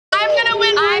gonna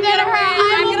win more than her.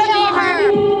 I'm gonna beat her.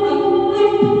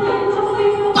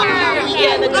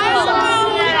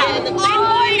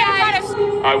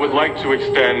 I would like to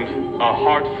extend a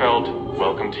heartfelt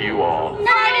welcome to you all.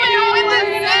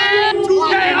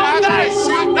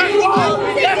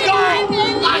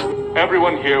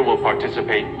 Everyone here will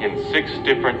participate in 6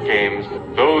 different games.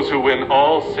 Those who win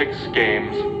all 6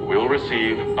 games will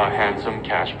receive a handsome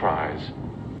cash prize.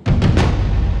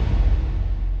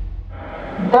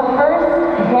 The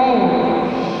first game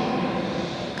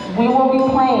we will be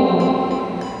playing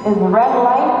is red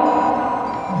light,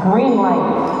 green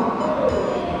light.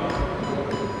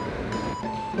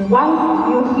 Once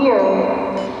you hear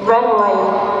red light,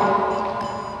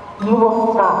 you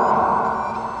will stop.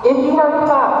 If you are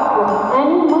caught with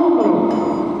any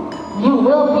movement, you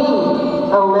will be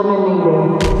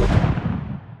eliminated.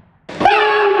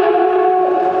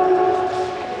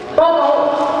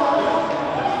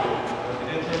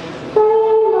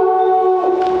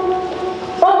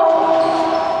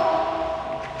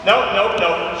 No,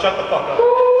 shut the fuck up.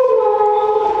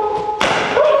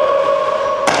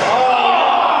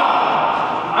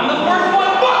 I'm the first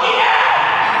one fucking out!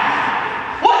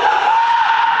 What the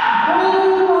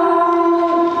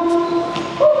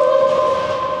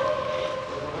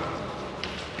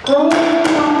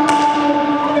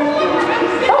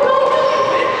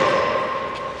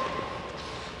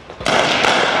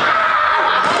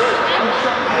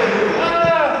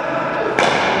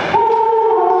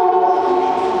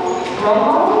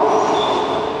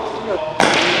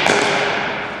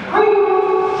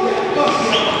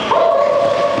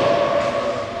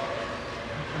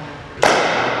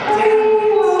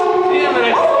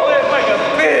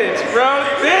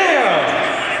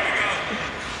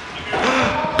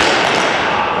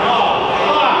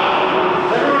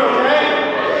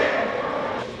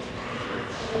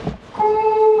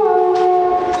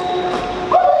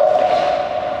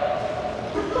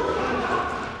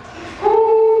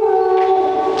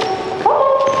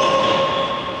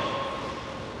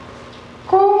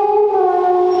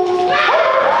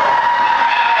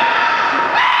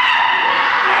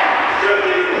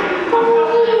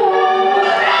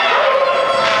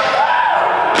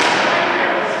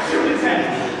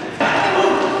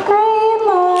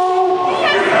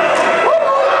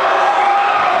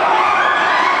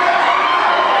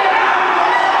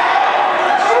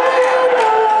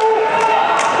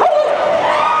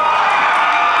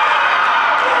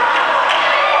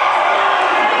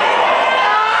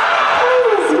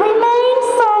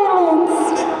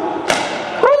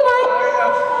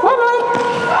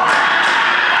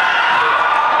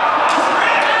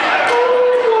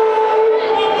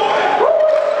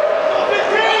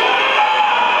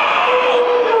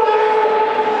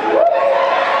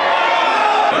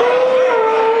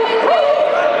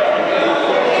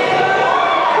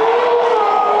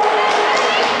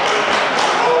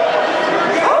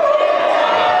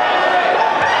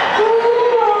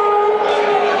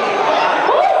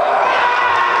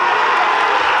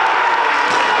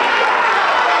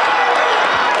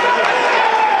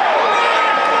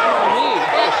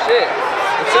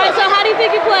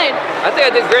I think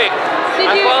I did great.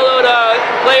 I followed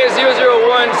player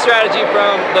 001 strategy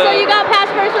from the... So you got past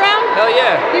first round? Hell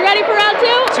yeah. You ready for round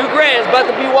 2? 2 grand. About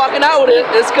to be walking out with it.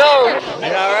 Let's go.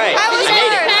 All right. How was it?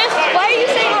 Why are you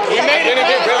saying I didn't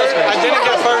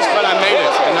get first, but I made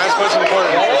it. And that's what's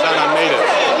important, is that I made it.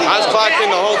 I was clocked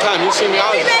in the whole time. You see me,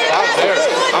 I was there.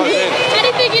 I was in. How do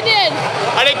you think you did?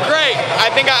 I did great. I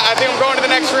think I'm going to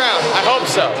the next round. I hope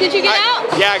so. Did you get out?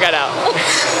 Yeah, I got out.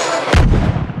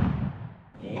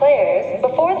 Players,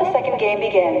 before the second game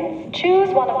begins,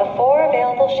 choose one of the 4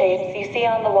 available shapes you see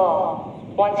on the wall.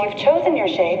 Once you've chosen your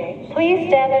shape, please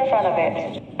stand in front of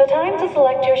it. The time to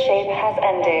select your shape has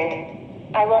ended.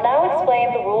 I will now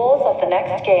explain the rules of the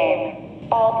next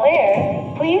game. All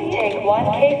players, please take 1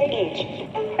 case each.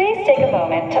 Please take a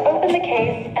moment to open the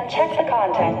case and check the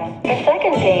contents. The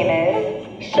second game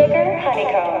is Sugar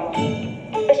Honeycomb.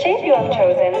 The shape you have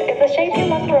chosen is the shape you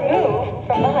must remove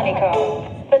from the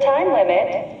honeycomb. The time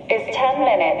limit is 10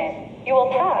 minutes. You will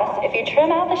pass if you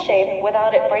trim out the shape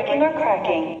without it breaking or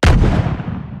cracking.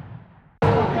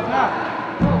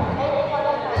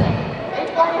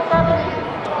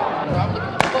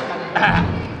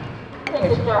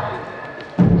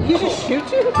 You just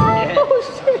shoot you? Yeah. Oh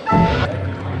shit.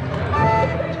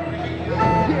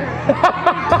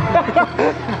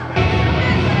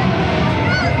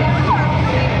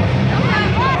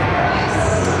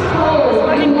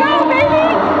 Go, baby!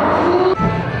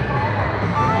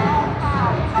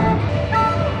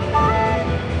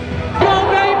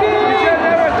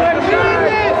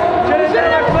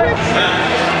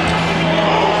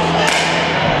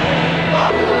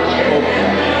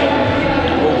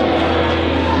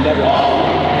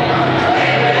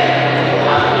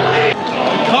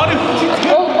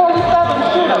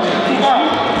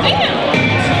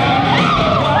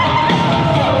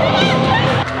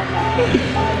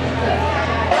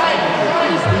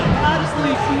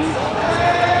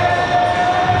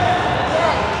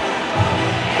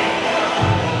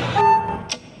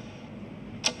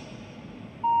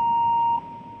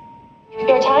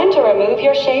 time to remove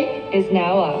your shape is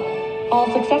now up.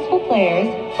 All successful players,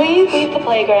 please leave the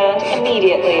playground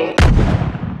immediately.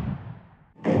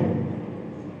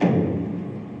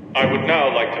 I would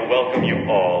now like to welcome you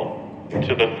all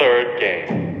to the third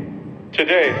game.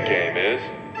 Today's game is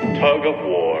Tug of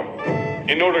War.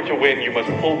 In order to win, you must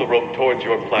pull the rope towards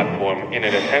your platform in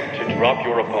an attempt to drop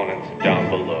your opponents down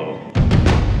below.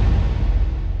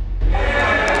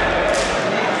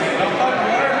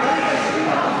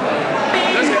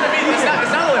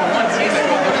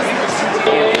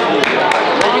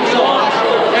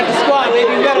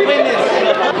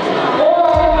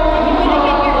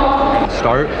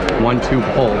 Start,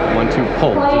 1-2 pull, 1-2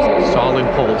 pull, just solid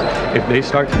pulls. If they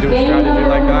start to do a strategy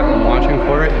like that, I'm watching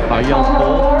for it. If I yell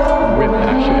pull, rip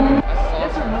that shit.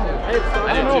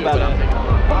 I didn't know about that.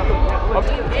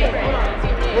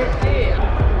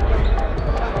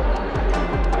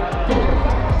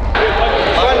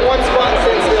 Find one spot,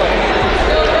 sit still.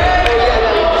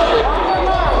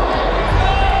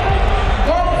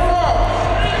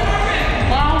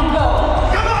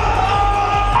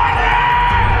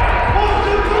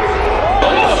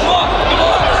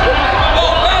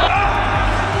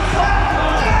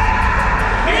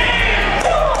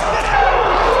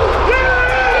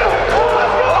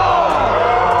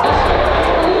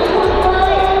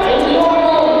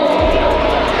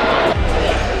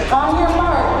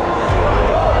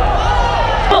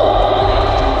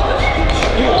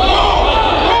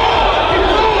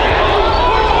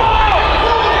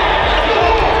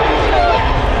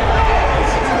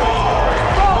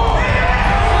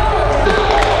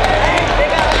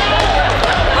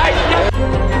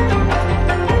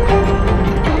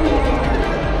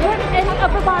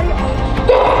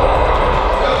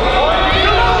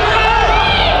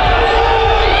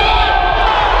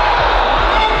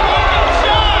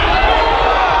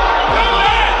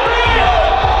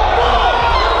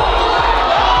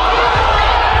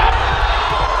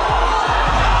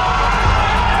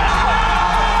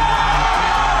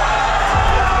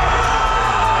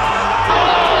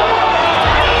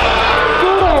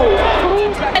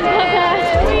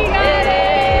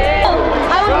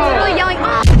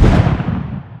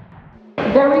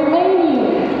 The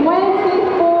remaining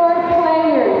 24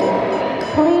 players,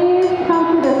 please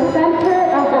come to the center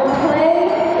of the play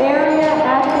area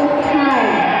at this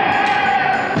time.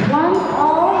 Once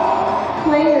all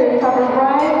players have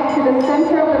arrived to the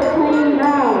center of the playing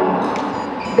ground,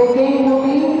 the game will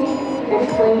be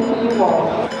explained to you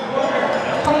all.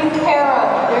 Please pair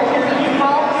up. There should be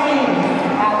 12 teams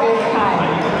at this time.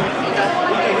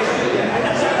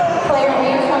 Player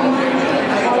A23,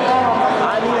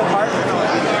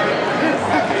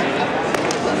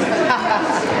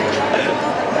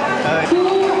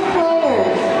 team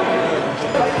players,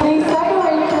 please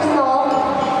separate yourself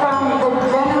from the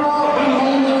general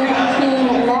remaining team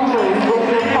members with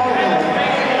your partner.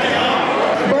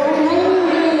 The remaining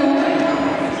game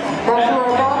that you are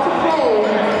about to play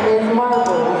is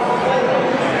marbles.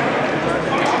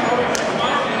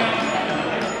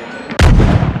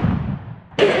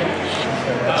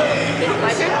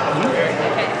 My turn?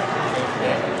 Okay.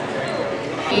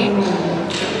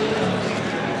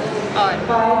 On.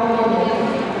 5 minutes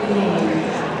remaining.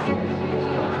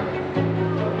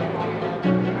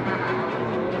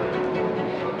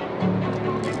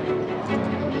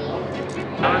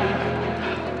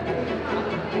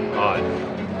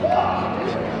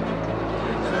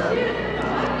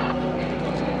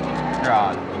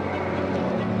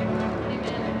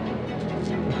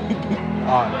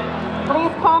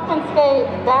 Please confiscate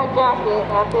that jacket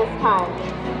at this time.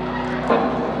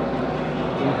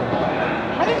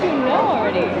 How did you know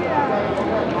already?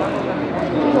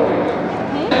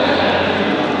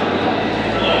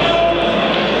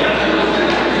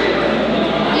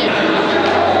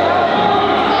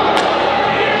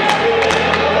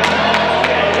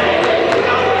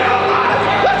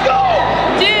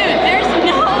 Dude, there's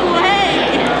no way.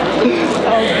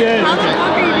 Sounds good. How the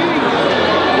fuck are you doing this?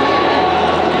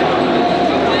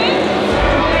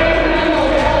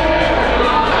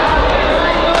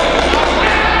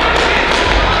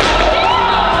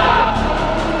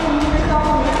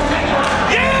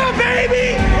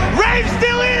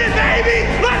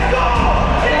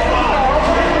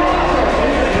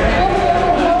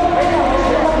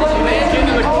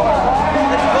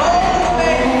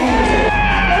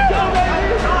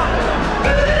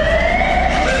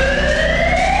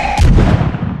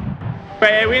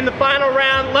 Right, we in the final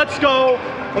round. Let's go.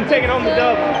 I'm taking home the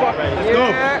dub. Let's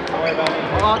go.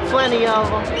 Oh, 20 of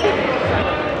them.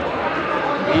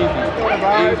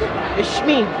 It's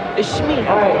me. It's me.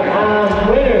 Alright,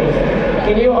 winners,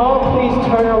 can you all please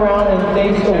turn around and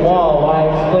face the wall while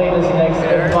I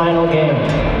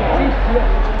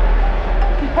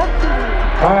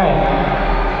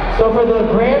Alright, so for the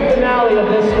grand finale of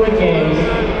this Squid Games,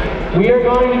 we are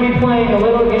going to be playing a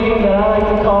little game that I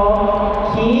like to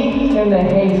call Key in the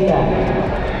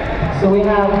Haystack. So we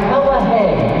have hella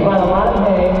hay, we got a lot of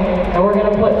hay, and we're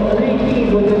going to put 3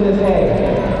 keys within this hay.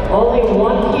 Only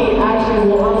 1 key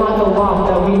actually will unlock the lock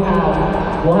that we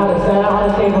have. We'll have it set out on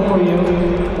the table for you.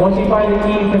 Once you find the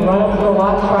key, you can run up to the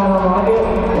lock, try and unlock it.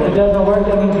 If it doesn't work,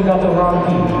 that means you got the wrong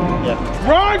key. Yep.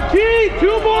 Wrong key! 2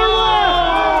 more left!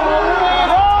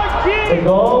 Wrong key! The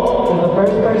goal is the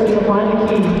first person to find the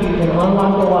key and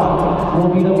unlock the lock will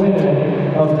be the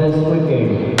winner of this Squid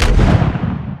Game.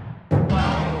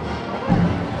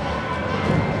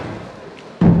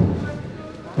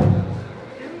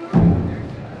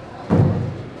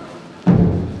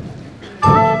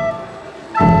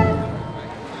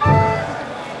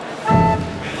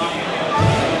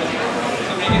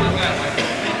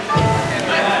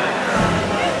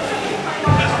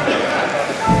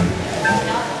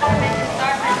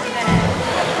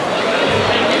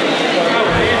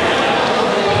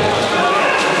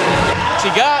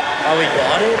 Oh, we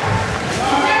got it?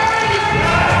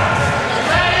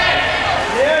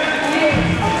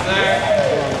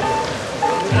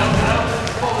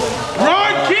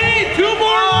 Wrong key! 2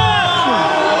 more left!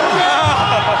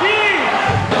 Key!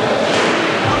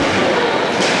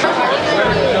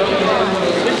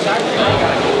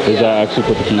 Does that actually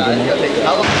put the keys in there?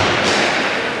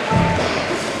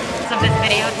 Of this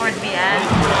video towards the end.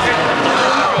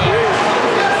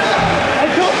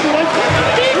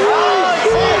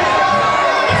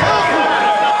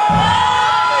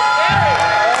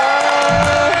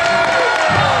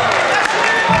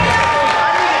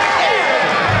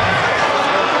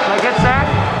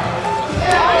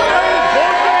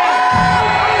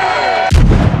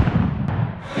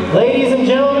 Ladies and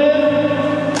gentlemen,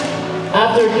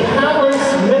 after countless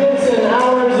minutes and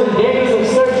hours and days of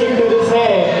searching through this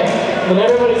hay, and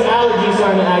everybody's allergies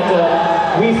starting to act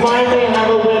up, we finally have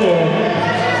a winner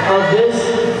of this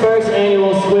first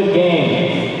annual Squid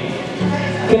Game.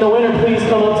 Can the winner please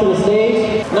come up to the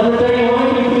stage? Number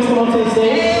 31, can you please come up to the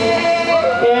stage?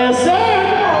 Yes, sir!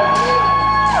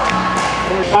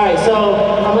 Alright, so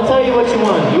I'm gonna tell you what you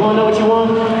won. You wanna know what you won?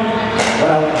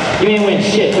 You didn't win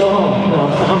shit, go home. No,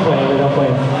 I'm playing, I'm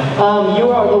playing.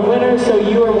 You are the winner, so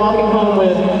you are walking home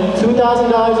with $2,000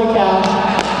 in cash,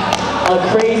 a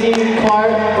crazy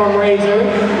cart from Razor,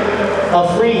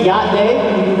 a free yacht day.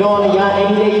 You can go on a yacht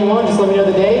any day you want, just let me know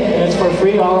the day, and it's for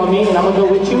free, all on me, and I'm gonna go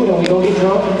with you, and we go get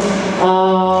drunk.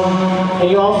 And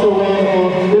you also win, well,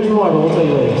 there's more, but we'll tell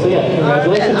you later. So yeah,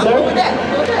 congratulations, sir.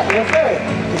 Yes, sir.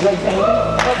 Would you like to say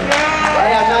anything?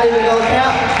 Hey, I'm not even gonna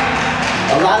count.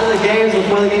 A lot of the games,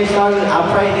 before the game started, I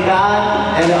prayed to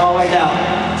God, and it all worked out.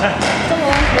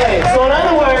 Okay, so in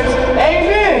other words,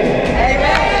 amen!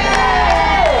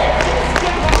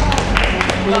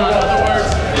 In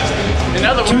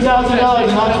other words,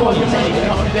 $2,000, not 20.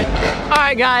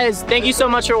 Alright guys, thank you so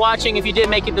much for watching. If you did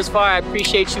make it this far, I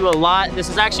appreciate you a lot. This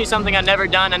is actually something I've never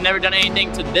done. I've never done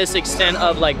anything to this extent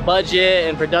of like budget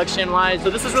and production wise. So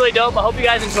this is really dope. I hope you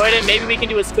guys enjoyed it. Maybe we can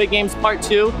do a Squid Games part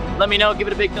 2. Let me know, give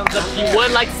it a big thumbs up if you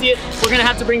would like to see it. We're gonna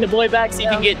have to bring the boy back, see if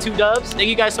he can get 2 dubs. Thank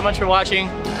you guys so much for watching.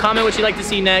 Comment what you'd like to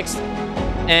see next.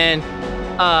 And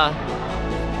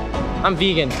I'm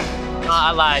vegan.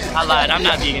 I lied, I'm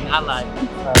not vegan, I lied.